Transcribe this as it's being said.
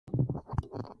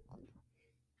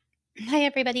Hi,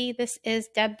 everybody. This is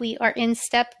Deb. We are in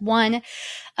step one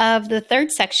of the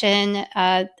third section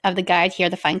of the guide here,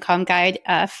 the Find Calm guide.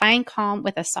 Find Calm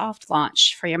with a soft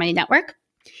launch for your money network.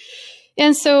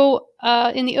 And so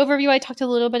in the overview, I talked a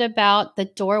little bit about the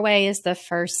doorway is the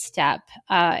first step.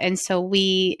 And so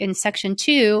in section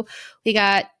two, we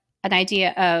got an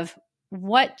idea of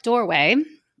what doorway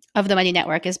of the money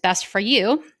network is best for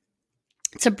you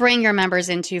to bring your members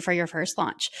into for your first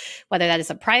launch, whether that is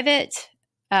a private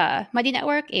money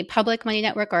network, a public money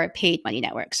network, or a paid money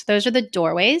network. So those are the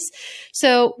doorways.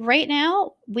 So right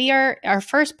now, our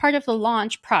first part of the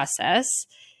launch process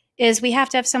is we have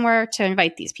to have somewhere to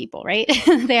invite these people, right?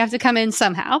 They have to come in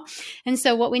somehow. And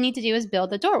so what we need to do is build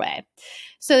the doorway.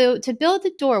 So to build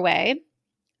the doorway,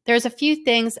 there's a few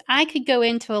things. I could go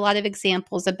into a lot of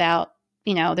examples about,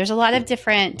 there's a lot of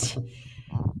different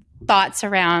thoughts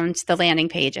around the landing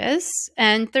pages,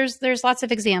 and there's lots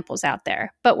of examples out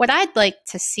there. But what I'd like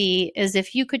to see is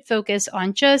if you could focus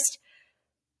on just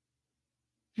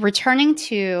returning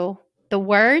to the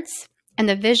words and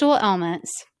the visual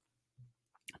elements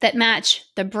that match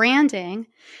the branding,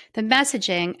 the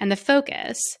messaging, and the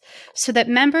focus, so that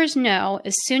members know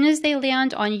as soon as they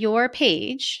land on your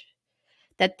page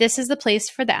that this is the place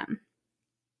for them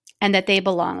and that they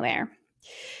belong there.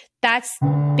 That's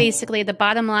basically the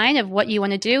bottom line of what you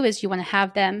want to do, is you want to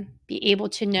have them be able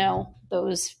to know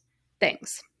those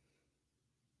things.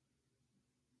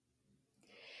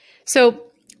 So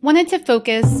wanted to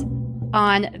focus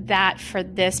on that for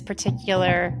this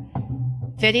particular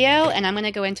video, and I'm going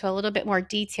to go into a little bit more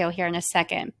detail here in a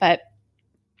second, but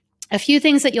a few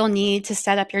things that you'll need to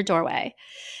set up your doorway.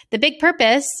 The big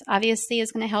purpose, obviously,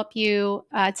 is going to help you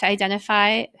to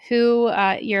identify who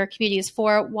your community is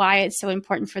for, why it's so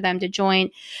important for them to join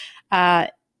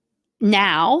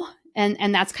now,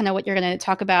 and that's kind of what you're going to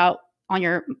talk about on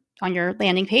your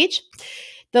landing page.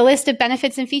 The list of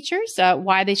benefits and features,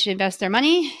 why they should invest their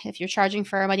money if you're charging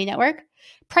for a money network.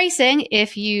 Pricing,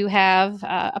 if you have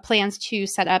plans to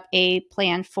set up a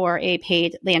plan for a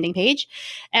paid landing page.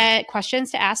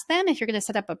 Questions to ask them if you're going to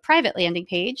set up a private landing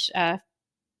page,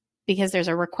 because there's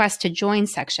a request to join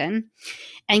section,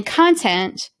 and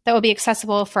content that will be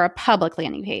accessible for a public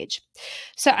landing page.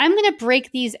 So I'm going to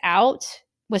break these out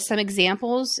with some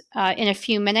examples in a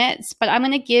few minutes, but I'm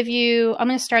going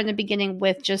to start in the beginning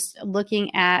with just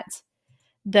looking at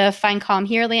the Find Calm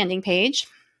Here landing page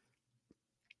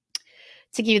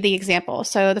to give you the example.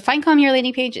 So the Find Calm Here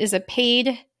landing page is a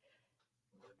paid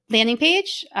landing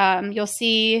page. You'll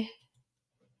see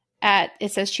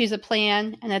it says choose a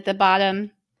plan, and at the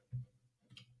bottom,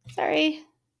 sorry,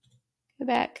 go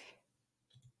back.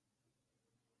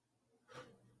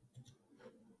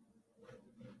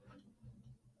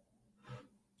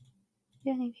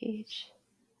 Landing page.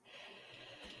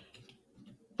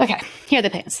 Okay, here are the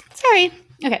plans. Sorry.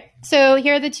 Okay, so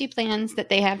here are the two plans that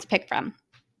they have to pick from.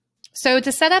 So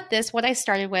to set up this, what I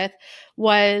started with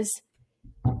was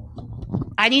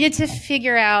I needed to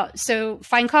figure out, so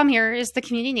Find Calm Here is the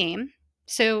community name.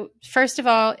 So first of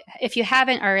all, if you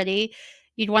haven't already,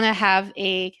 you'd want to have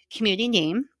a community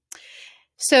name.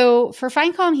 So for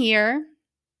Find Calm Here,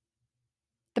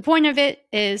 the point of it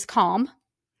is calm,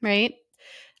 right?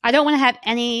 I don't want to have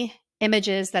any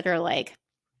images that are like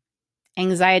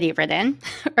anxiety ridden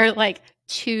or like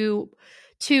too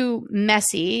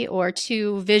messy or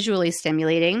too visually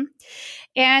stimulating.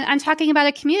 And I'm talking about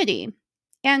a community.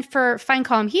 And for Find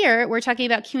Calm Here, we're talking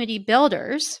about community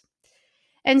builders.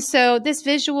 And so this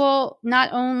visual,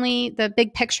 not only the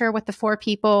big picture with the four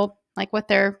people, like with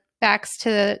their backs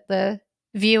to the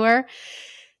viewer,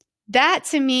 that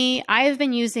to me, I've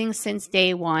been using since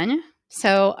day one.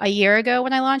 So a year ago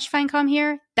when I launched Find Calm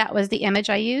Here, that was the image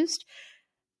I used.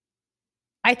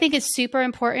 I think it's super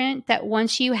important that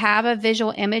once you have a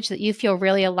visual image that you feel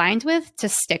really aligned with, to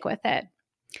stick with it.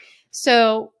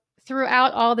 So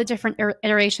throughout all the different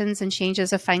iterations and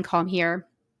changes of Find Calm Here,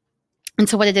 and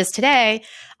so what it is today,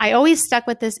 I always stuck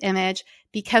with this image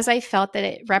because I felt that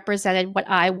it represented what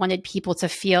I wanted people to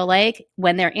feel like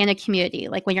when they're in a community.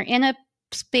 Like when you're in a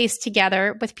space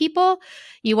together with people,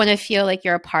 you want to feel like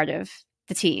you're a part of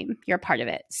the team, you're a part of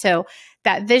it. So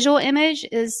that visual image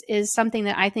is something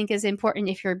that I think is important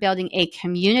if you're building a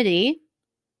community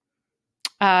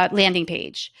landing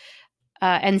page.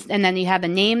 And then you have a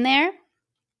name there.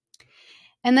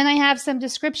 And then I have some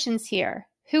descriptions here.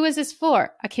 Who is this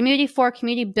for? A community for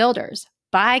community builders,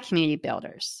 by community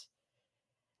builders.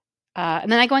 And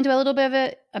then I go into a little bit of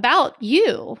it about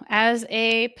you as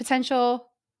a potential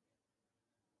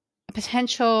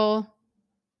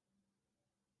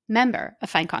member of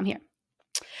Find Calm Here.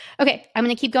 Okay, I'm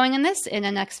going to keep going on this in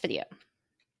the next video.